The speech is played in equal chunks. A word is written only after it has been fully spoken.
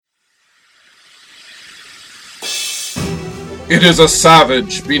It is a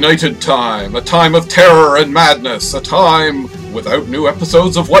savage, benighted time, a time of terror and madness, a time without new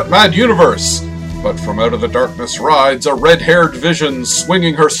episodes of What Mad Universe. But from out of the darkness rides a red-haired vision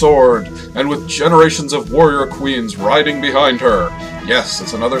swinging her sword, and with generations of warrior queens riding behind her. Yes,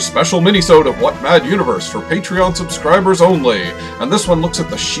 it's another special minisode of What Mad Universe for Patreon subscribers only, and this one looks at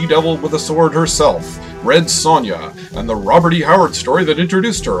the she-devil with a sword herself, Red Sonja, and the Robert E. Howard story that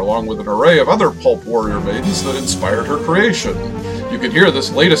introduced her, along with an array of other pulp warrior maidens that inspired her creation. You can hear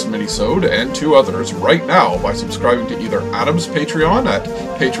this latest minisode and two others right now by subscribing to either Adam's Patreon at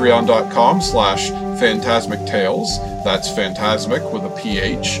patreon.com/phantasmictales, that's Phantasmic with a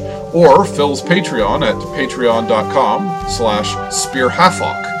PH, or Phil's Patreon at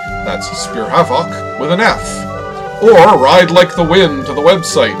patreon.com/SpearHavoc, that's SpearHavoc with an F. Or ride like the wind to the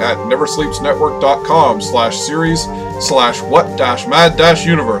website at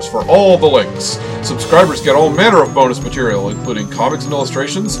neversleepsnetwork.com/series/what-mad-universe for all the links. Subscribers get all manner of bonus material, including comics and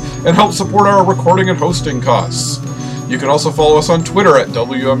illustrations, and help support our recording and hosting costs. You can also follow us on Twitter at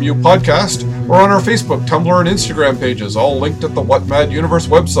WMU Podcast, or on our Facebook, Tumblr, and Instagram pages, all linked at the What Mad Universe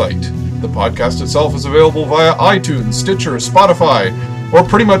website. The podcast itself is available via iTunes, Stitcher, Spotify, or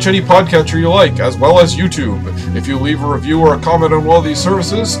pretty much any podcatcher you like, as well as YouTube. If you leave a review or a comment on one of these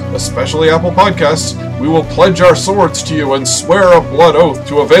services, especially Apple Podcasts, we will pledge our swords to you and swear a blood oath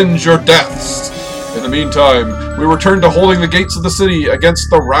to avenge your deaths. In the meantime, we return to holding the gates of the city against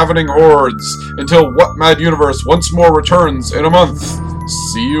the ravening hordes, until What Mad Universe once more returns in a month.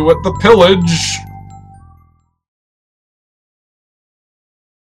 See you at the pillage!